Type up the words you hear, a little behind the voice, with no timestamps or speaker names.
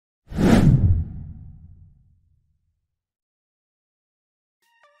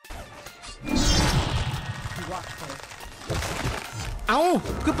เอา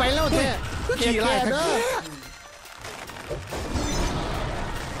คือไปแล้วแท้คือขี่ไล่กัน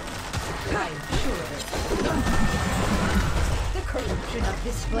The corruption of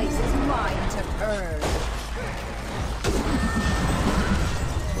this place is mine to purge.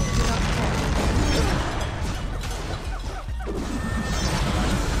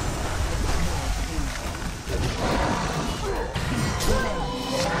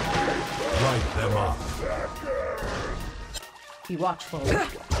 Light them up. Be watchful.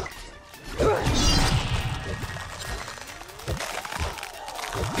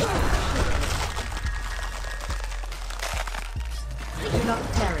 Do not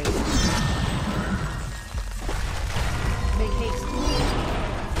tarry. Make haste.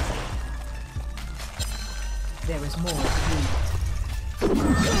 There is more to do.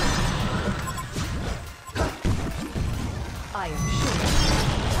 I am sure.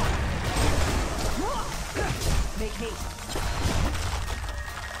 Make haste.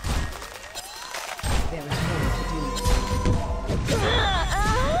 There is more to do.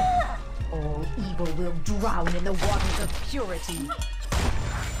 All evil will drown in the waters of purity.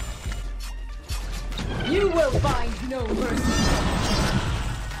 You will find no mercy.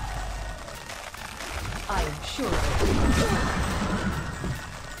 I am sure of it.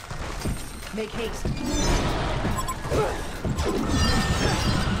 Make haste.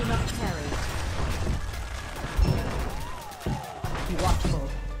 Do not tarry. Be watchful.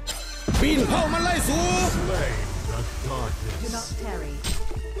 ปีนเผามันไล่สู Slay the darkness. Do not tarry.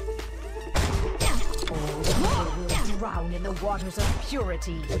 All evil will drown in the waters of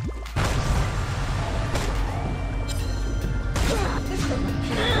purity.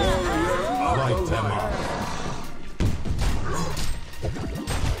 Light them up.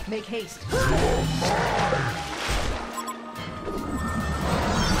 Make haste.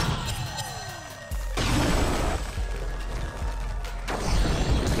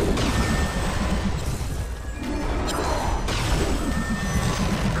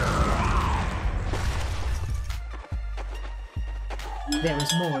 There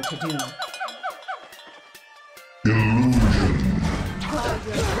is more to do. Illusion. I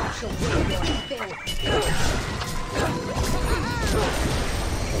will wash away your filth.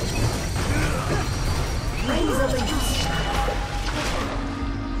 Raise a leaf.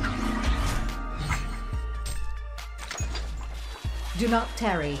 Do not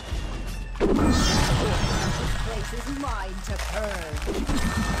tarry. This place is mine to purge.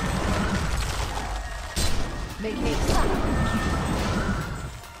 Make haste.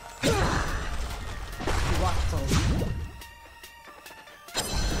 Be watchful.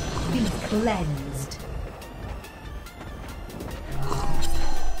 Be cleansed.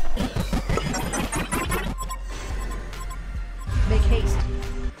 Make haste.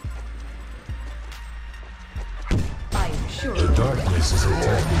 I am sure. The darkness is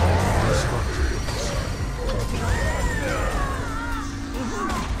attacking our structures.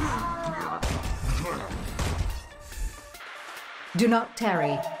 Do not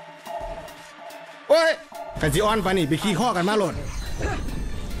tarry. โอ้ยกันสิออนปานี่ไปขี่ข้อกันมาโหลด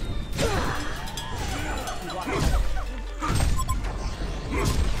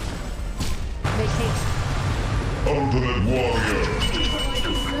Make haste. Ultimate warrior.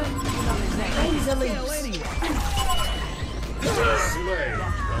 Raise a leaf. Slay.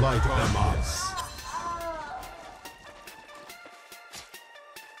 Light them up.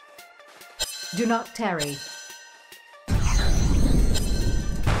 Do not tarry.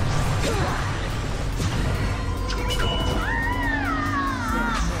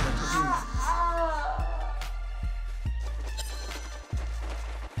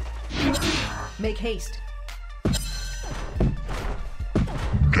 Make haste.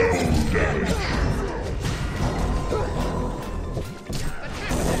 Double damage.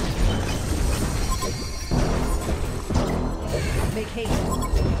 Make haste.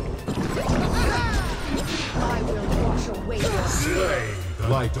 I will wash away your Slay.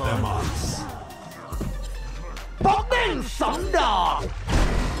 Light them up. บอกเด้งสองดอก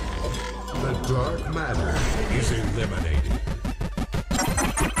The dark matter is eliminated.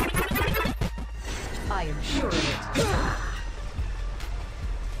 I am sure of it.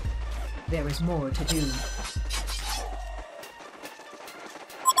 There is more to do.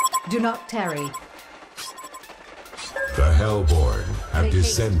 Do not tarry. The Hellborn have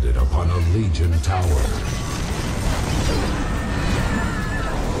descended upon a Legion tower.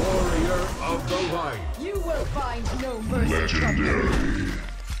 Warrior of the Light. You will find no mercy from me. Legendary.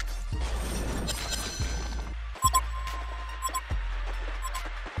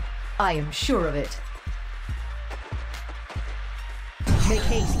 I am sure of it. Make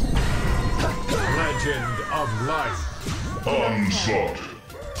haste. Legend of Light. Onslaught.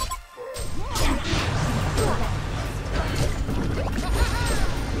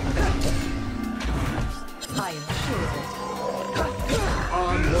 I am sure of it.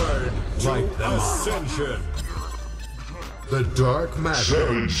 Onward Light to them up. ascension. The dark matter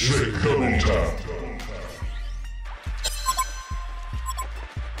Savage is Sick double eliminated. tap.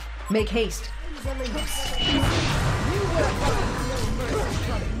 Make haste.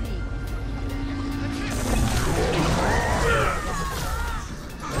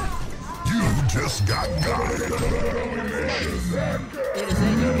 You just got It is a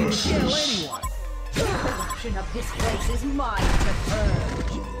you can kill anyone. The corruption of this place is mine to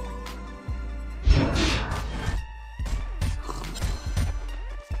purge.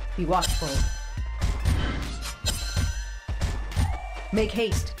 Be watchful. Make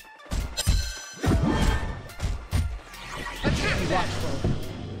haste. Be watchful.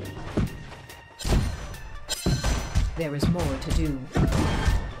 There is more to do.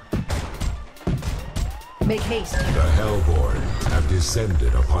 Make haste. The Hellborn have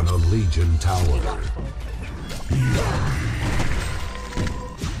descended upon a Legion Be tower. watchful.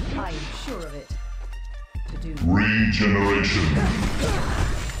 I am sure of it. To do. regeneration.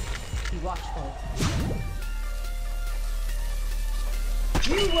 Be watchful.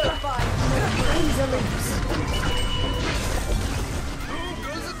 You will find no easily.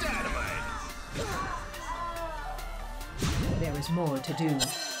 There is more to do.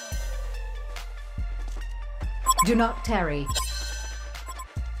 Do not tarry.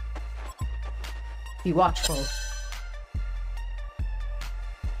 Be watchful.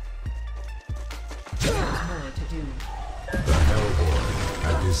 There is more to do. The Hellborn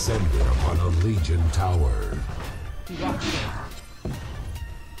have descended upon a Legion tower. Be watchful.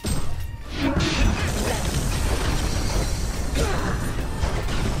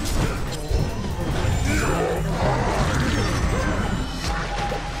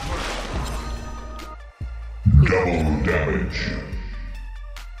 Double damage.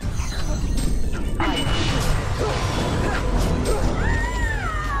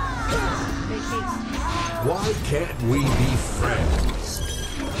 Make haste. Why can't we be friends?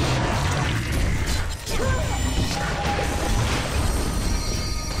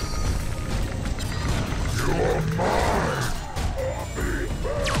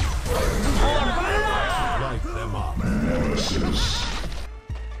 Light them up. Nemesis.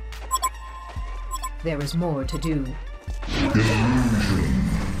 There is more to do. Illusion.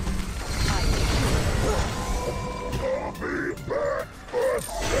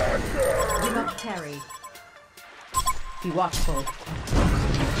 Do not tarry. Be watchful.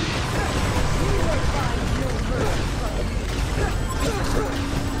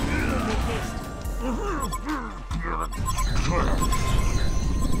 Make haste.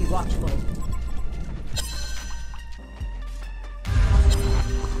 Be watchful.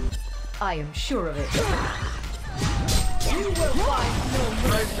 I am sure of it. You will find no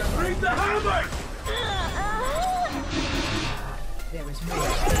mercy. Bring the hammer! There is more.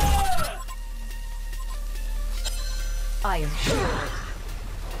 I am sure of it.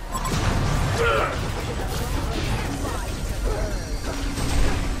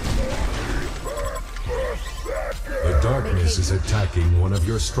 The darkness is attacking one of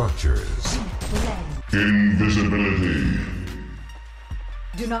your structures. Invisibility.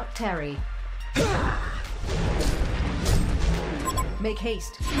 Do not tarry. Make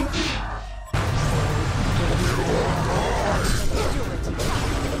haste.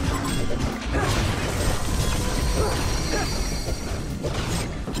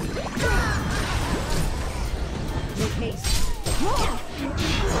 Make haste.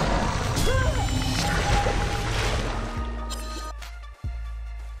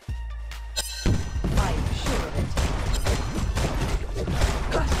 I am sure of it.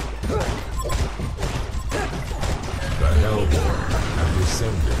 The Hellborn have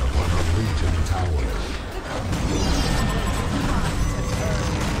descended upon a Legion tower.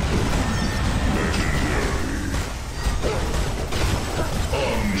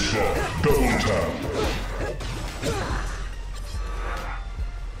 Onslaught. Double tap.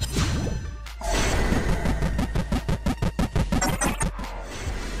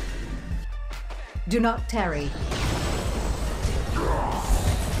 Do not tarry.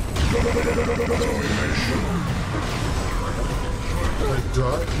 The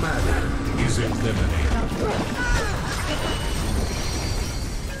dark matter is eliminated.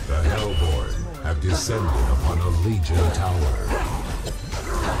 The Hellborn have descended upon a Legion tower.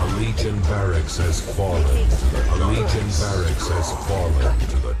 A Legion barracks has fallen to the A Legion barracks has fallen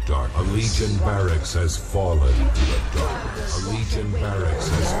to the dark. A Legion barracks has fallen to the darkness. A Legion barracks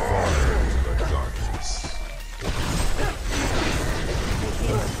has fallen to the darkness.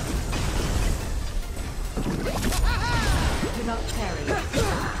 Do not tarry.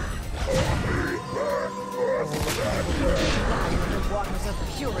 The waters of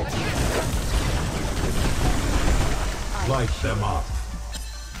purity. Light them up.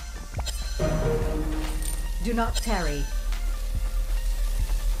 Do not tarry.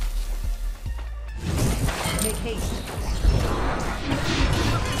 Make haste.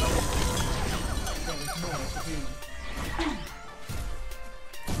 There is more to do.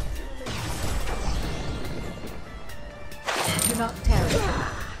 Do not tarry.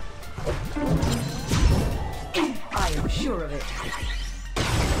 I am sure of it.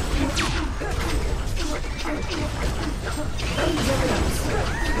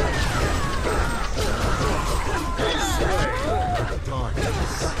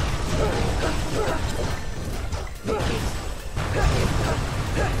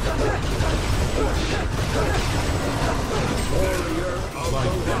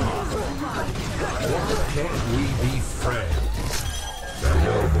 Can't we be friends? The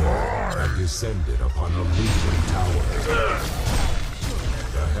Hellborn have descended upon a Legion tower.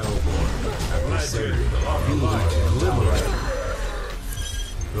 The Hellborn have descended upon a Legion tower.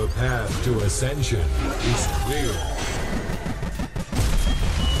 The path to ascension is clear.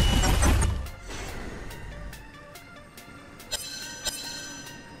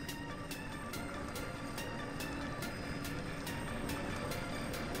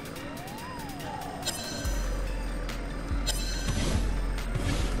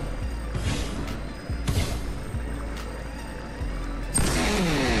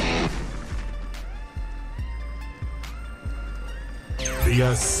 The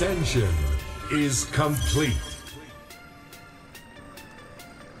ascension is complete.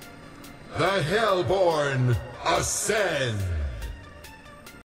 The Hellborn ascend.